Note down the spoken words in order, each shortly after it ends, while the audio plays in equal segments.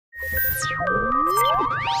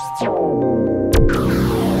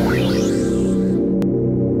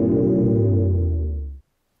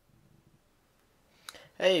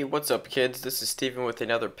Hey, what's up kids? This is Steven with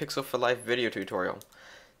another Pixel for Life video tutorial.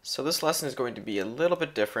 So this lesson is going to be a little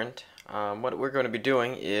bit different. What we're going to be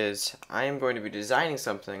doing is I am going to be designing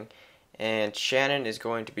something and Shannon is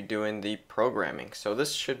going to be doing the programming. So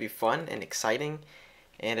this should be fun and exciting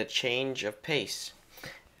and a change of pace.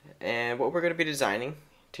 And what we're going to be designing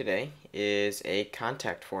today is a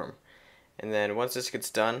contact form. And then once this gets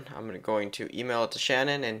done, I'm going to email it to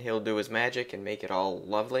Shannon and he'll do his magic and make it all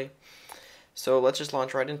lovely. So let's just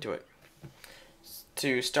launch right into it.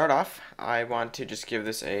 To start off, I want to just give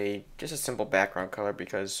this just a simple background color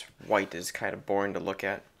because white is kind of boring to look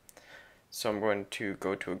at. So I'm going to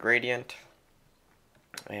go to a gradient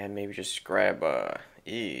and maybe just grab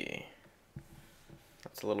E.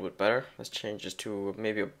 That's a little bit better. Let's change this to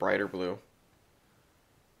maybe a brighter blue.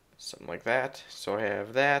 Something like that. So I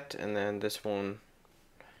have that, and then this one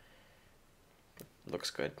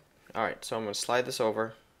looks good. Alright, so I'm going to slide this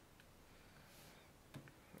over.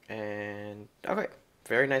 And okay,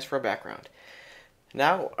 very nice for a background.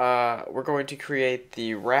 Now we're going to create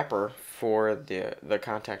the wrapper for the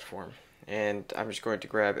contact form, and I'm just going to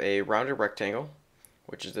grab a rounded rectangle,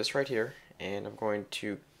 which is this right here, and I'm going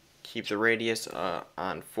to keep the radius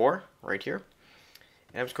on 4 right here,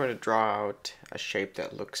 and I'm just going to draw out a shape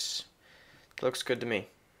that looks good to me,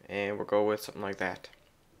 and we'll go with something like that.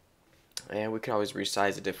 And we can always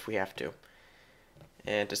resize it if we have to.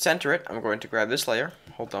 And to center it, I'm going to grab this layer,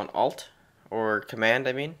 hold down Alt, or Command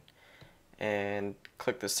I mean, and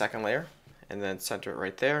click the second layer, and then center it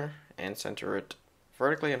right there, and center it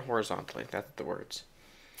vertically and horizontally. That's the words.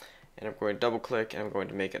 And I'm going to double click, and I'm going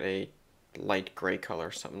to make it a light gray color,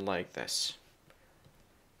 something like this.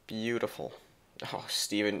 Beautiful. Oh,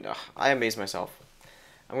 Steven, I amaze myself.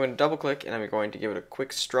 I'm going to double click, and I'm going to give it a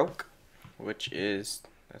quick stroke, which is,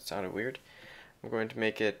 that sounded weird. I'm going to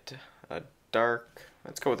make it a dark,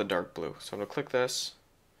 let's go with a dark blue. So I'm going to click this,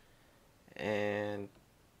 and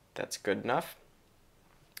that's good enough.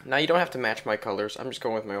 Now you don't have to match my colors. I'm just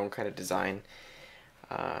going with my own kind of design.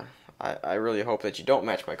 I really hope that you don't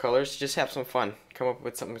match my colors. Just have some fun. Come up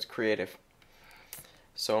with something that's creative.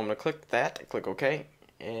 So I'm going to click that, click OK,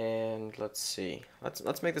 and let's see.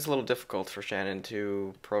 Let's make this a little difficult for Shannon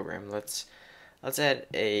to program. Let's add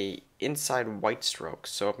a inside white stroke.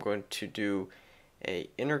 So I'm going to do a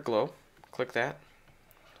inner glow. Click that,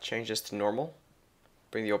 change this to normal,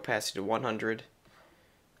 bring the opacity to 100,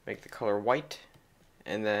 make the color white,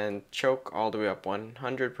 and then choke all the way up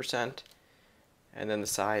 100%, and then the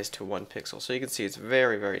size to 1 pixel. So you can see it's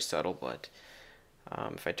very, very subtle, but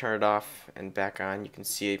if I turn it off and back on, you can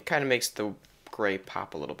see it kind of makes the gray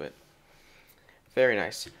pop a little bit. Very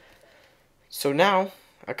nice. So now,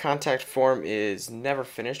 a contact form is never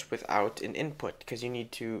finished without an input, because you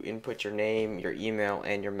need to input your name, your email,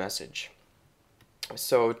 and your message.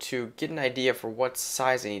 So to get an idea for what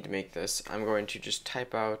size I need to make this, I'm going to just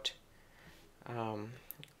type out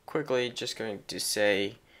quickly, just going to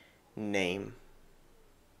say name.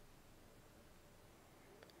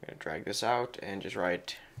 I'm going to drag this out and just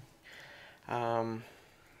write your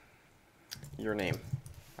name.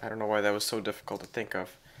 I don't know why that was so difficult to think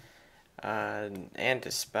of. And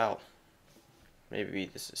to spell. Maybe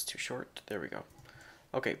this is too short. There we go.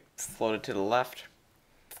 Okay, float it to the left.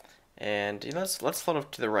 And let's float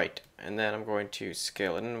it to the right, and then I'm going to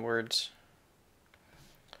scale it inwards,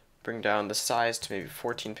 bring down the size to maybe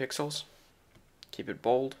 14 pixels, keep it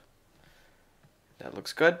bold. That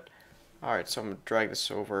looks good. Alright, so I'm going to drag this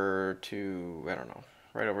over to, I don't know,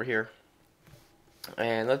 right over here.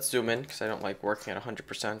 And let's zoom in, because I don't like working at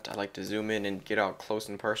 100%. I like to zoom in and get out close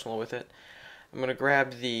and personal with it. I'm going to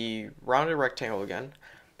grab the rounded rectangle again.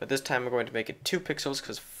 But this time I'm going to make it 2 pixels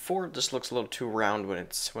because 4 just looks a little too round when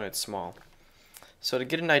it's small. So to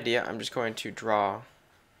get an idea, I'm just going to draw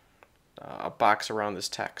a box around this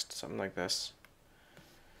text, something like this.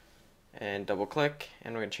 And double click,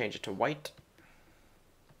 and we're going to change it to white.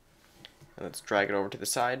 And let's drag it over to the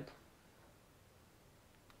side.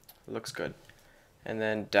 Looks good. And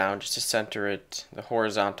then down just to center it, the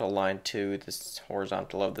horizontal line to this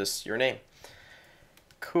horizontal of this, your name.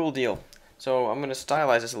 Cool deal. So I'm going to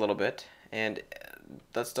stylize this a little bit, and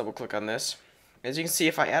let's double click on this. As you can see,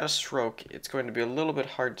 if I add a stroke, it's going to be a little bit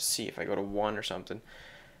hard to see if I go to 1 or something,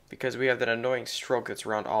 because we have that annoying stroke that's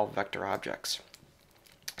around all vector objects.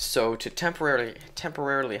 So to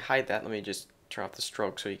temporarily hide that, let me just turn off the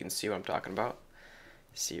stroke so you can see what I'm talking about.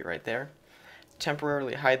 See it right there.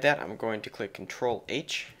 Temporarily hide that, I'm going to click Control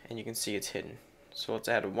H, and you can see it's hidden. So let's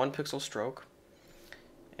add a 1 pixel stroke,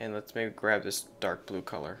 and let's maybe grab this dark blue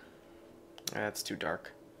color. That's too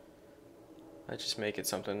dark. Let's just make it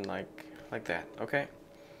something like that, okay?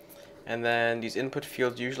 And then these input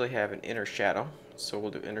fields usually have an inner shadow, so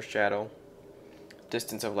we'll do inner shadow,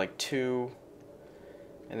 distance of like 2,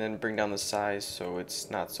 and then bring down the size so it's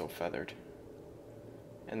not so feathered.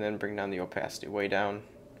 And then bring down the opacity way down.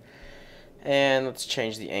 And let's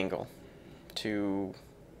change the angle to,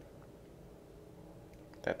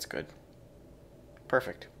 that's good.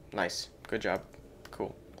 Perfect. Nice. Good job.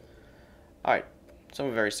 Cool. Alright,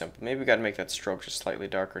 something very simple. Maybe we gotta make that stroke just slightly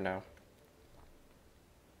darker now.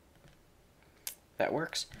 That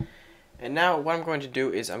works. And now what I'm going to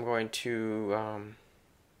do is I'm going to,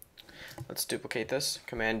 let's duplicate this,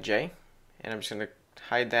 Command J, and I'm just going to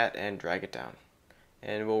hide that and drag it down.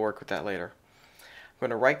 And we'll work with that later. I'm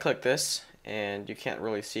going to right click this, and you can't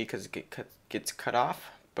really see because it gets cut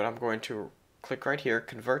off, but I'm going to click right here,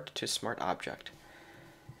 Convert to Smart Object.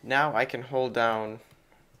 Now I can hold down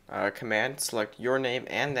Command, select your name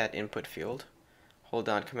and that input field, hold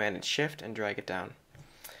down Command and Shift and drag it down.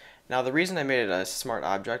 Now the reason I made it a smart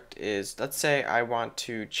object is, let's say I want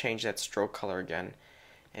to change that stroke color again,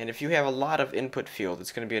 and if you have a lot of input fields,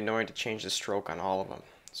 it's going to be annoying to change the stroke on all of them.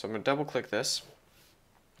 So I'm going to double click this,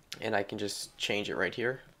 and I can just change it right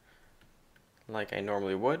here like I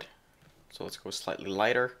normally would. So let's go slightly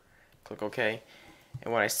lighter, click OK,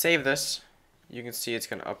 and when I save this, you can see it's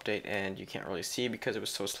going to update, and you can't really see because it was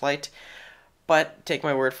so slight, but take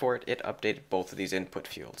my word for it, it updated both of these input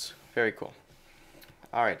fields. Very cool.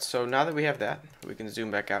 Alright, so now that we have that, we can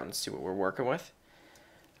zoom back out and see what we're working with.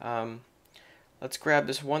 Let's grab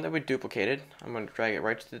this one that we duplicated. I'm going to drag it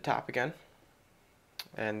right to the top again.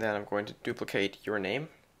 And then I'm going to duplicate your name.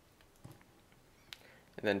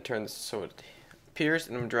 And then turn this so it appears,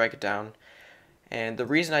 and I'm going to drag it down. And the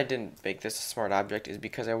reason I didn't make this a smart object is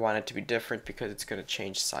because I want it to be different, because it's going to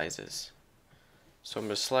change sizes. So I'm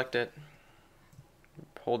going to select it,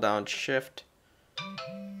 hold down Shift,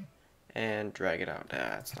 and drag it out.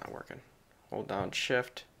 It's not working. Hold down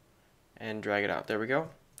Shift and drag it out. There we go.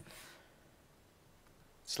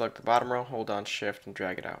 Select the bottom row, hold down Shift and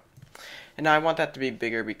drag it out. And now I want that to be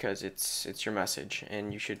bigger because it's your message,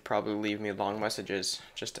 and you should probably leave me long messages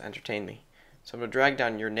just to entertain me. So I'm going to drag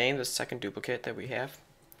down your name, the second duplicate that we have,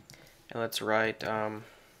 and let's write,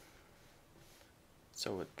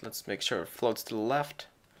 let's make sure it floats to the left,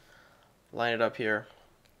 line it up here,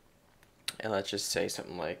 and let's just say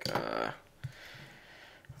something like,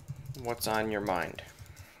 what's on your mind?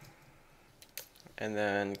 And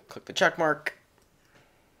then click the check mark,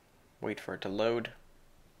 wait for it to load,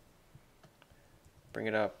 bring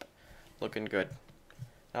it up, looking good.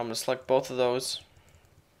 Now I'm going to select both of those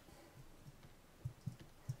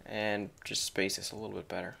and just space this a little bit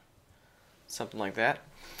better. Something like that.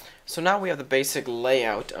 So now we have the basic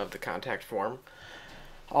layout of the contact form.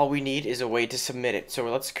 All we need is a way to submit it. So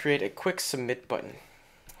let's create a quick submit button.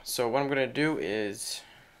 So what I'm going to do is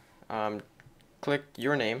click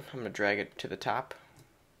your name. I'm going to drag it to the top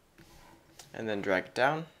and then drag it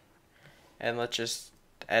down, and let's just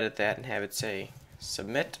edit that and have it say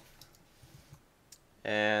submit,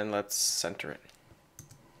 and let's center it.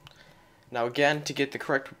 Now again, to get the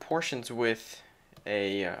correct proportions with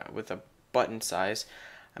a button size,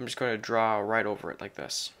 I'm just going to draw right over it like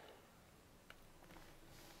this.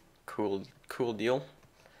 Cool deal.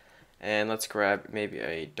 And let's grab maybe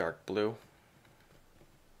a dark blue.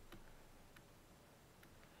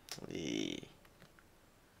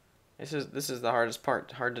 This is the hardest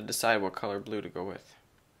part. Hard to decide what color blue to go with.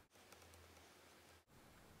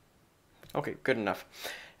 Okay, good enough.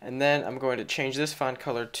 And then I'm going to change this font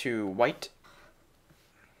color to white.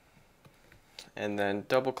 And then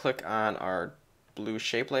double click on our blue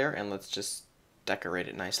shape layer, and let's just decorate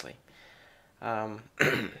it nicely.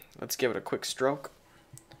 Let's give it a quick stroke.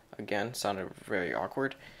 Again, sounded very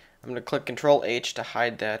awkward. I'm going to click Control H to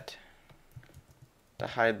hide that, to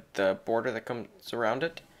hide the border that comes around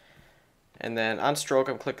it. And then on stroke,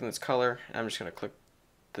 I'm clicking this color, and I'm just going to click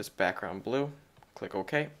this background blue. Click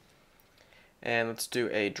OK. And let's do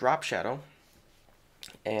a drop shadow.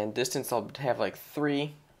 And distance I'll have like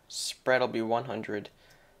 3. Spread will be 100.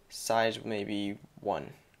 Size maybe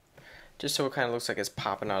 1. Just so it kind of looks like it's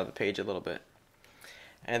popping out of the page a little bit.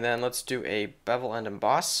 And then let's do a Bevel and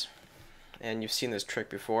Emboss. And you've seen this trick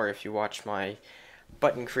before if you watch my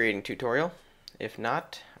button creating tutorial. If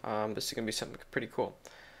not, this is going to be something pretty cool.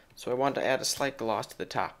 So I want to add a slight gloss to the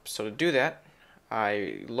top. So to do that,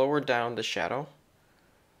 I lower down the shadow,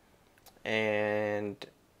 and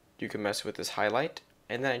you can mess with this highlight,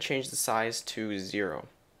 and then I change the size to 0.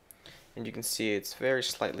 And you can see it's very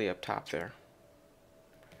slightly up top there.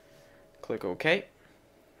 Click OK,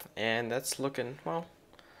 and that's looking, well,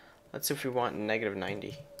 Let's see if we want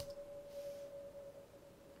 -90.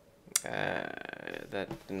 That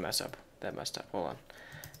didn't mess up. That messed up. Hold on.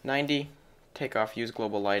 90. Take off. Use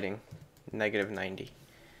global lighting. -90.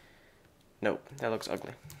 Nope. That looks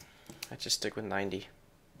ugly. Let's just stick with 90.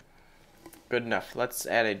 Good enough. Let's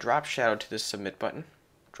add a drop shadow to this submit button.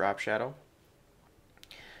 Drop shadow.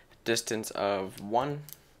 Distance of 1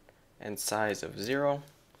 and size of 0.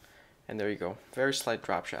 And there you go. Very slight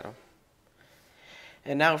drop shadow.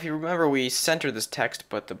 And now if you remember, we centered this text,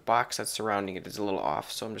 but the box that's surrounding it is a little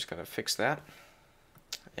off, so I'm just going to fix that.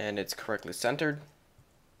 And it's correctly centered.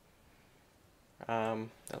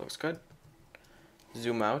 That looks good.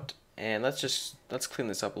 Zoom out, and let's clean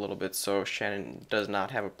this up a little bit so Shannon does not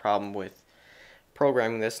have a problem with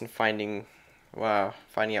programming this and finding out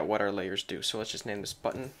what our layers do. So let's just name this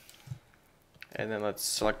button, and then let's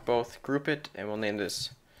select both, group it, and we'll name this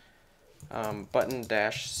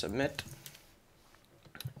button-submit.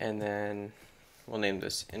 And then we'll name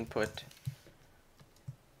this input.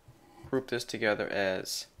 Group this together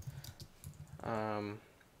as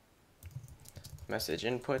message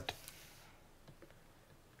input.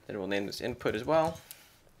 Then we'll name this input as well.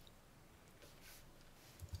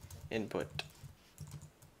 Input.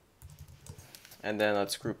 And then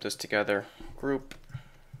let's group this together. Group.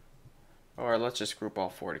 Or let's just group all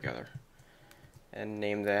four together. And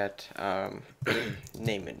name that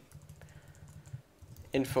name it.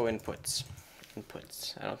 Info inputs.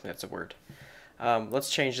 Inputs. I don't think that's a word. Let's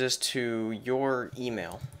change this to your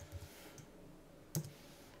email.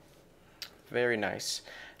 Very nice.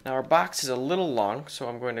 Now our box is a little long, so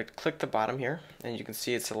I'm going to click the bottom here, and you can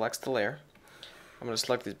see it selects the layer. I'm going to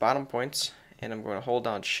select these bottom points, and I'm going to hold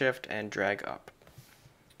down Shift and drag up.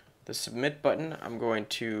 The submit button, I'm going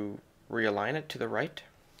to realign it to the right,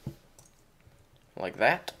 like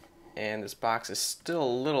that. And this box is still a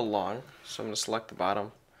little long, so I'm going to select the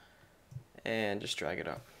bottom and just drag it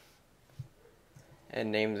up. And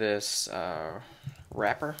name this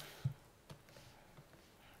wrapper.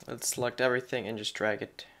 Let's select everything and just drag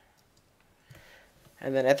it.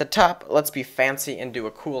 And then at the top, let's be fancy and do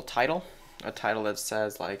a cool title. A title that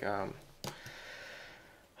says like,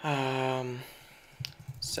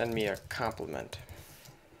 send me a compliment.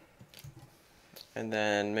 And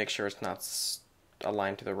then make sure it's not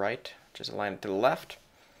aligned to the right, just align it to the left.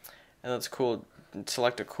 And let's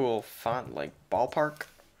select a cool font like Ballpark.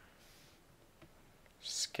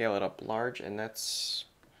 Scale it up large, and it's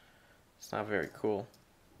not very cool,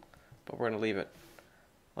 but we're going to leave it.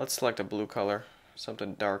 Let's select a blue color,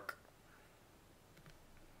 something dark,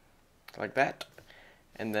 like that.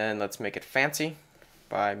 And then let's make it fancy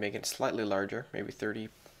by making it slightly larger, maybe 30.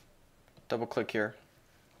 Double click here.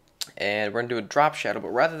 And we're going to do a drop shadow, but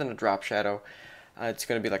rather than a drop shadow, it's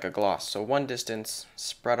going to be like a gloss. So one distance,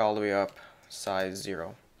 spread all the way up, size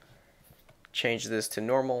 0. Change this to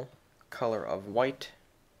normal, color of white,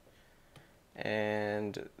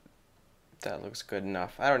 and that looks good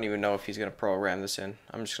enough. I don't even know if he's going to program this in.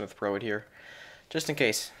 I'm just going to throw it here, just in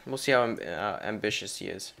case. We'll see how ambitious he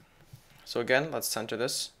is. So again, let's center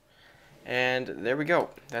this, and there we go.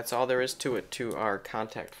 That's all there is to it, to our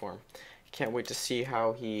contact form. Can't wait to see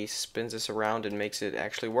how he spins this around and makes it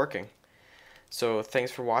actually working. So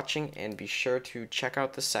thanks for watching, and be sure to check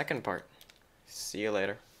out the second part. See you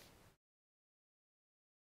later.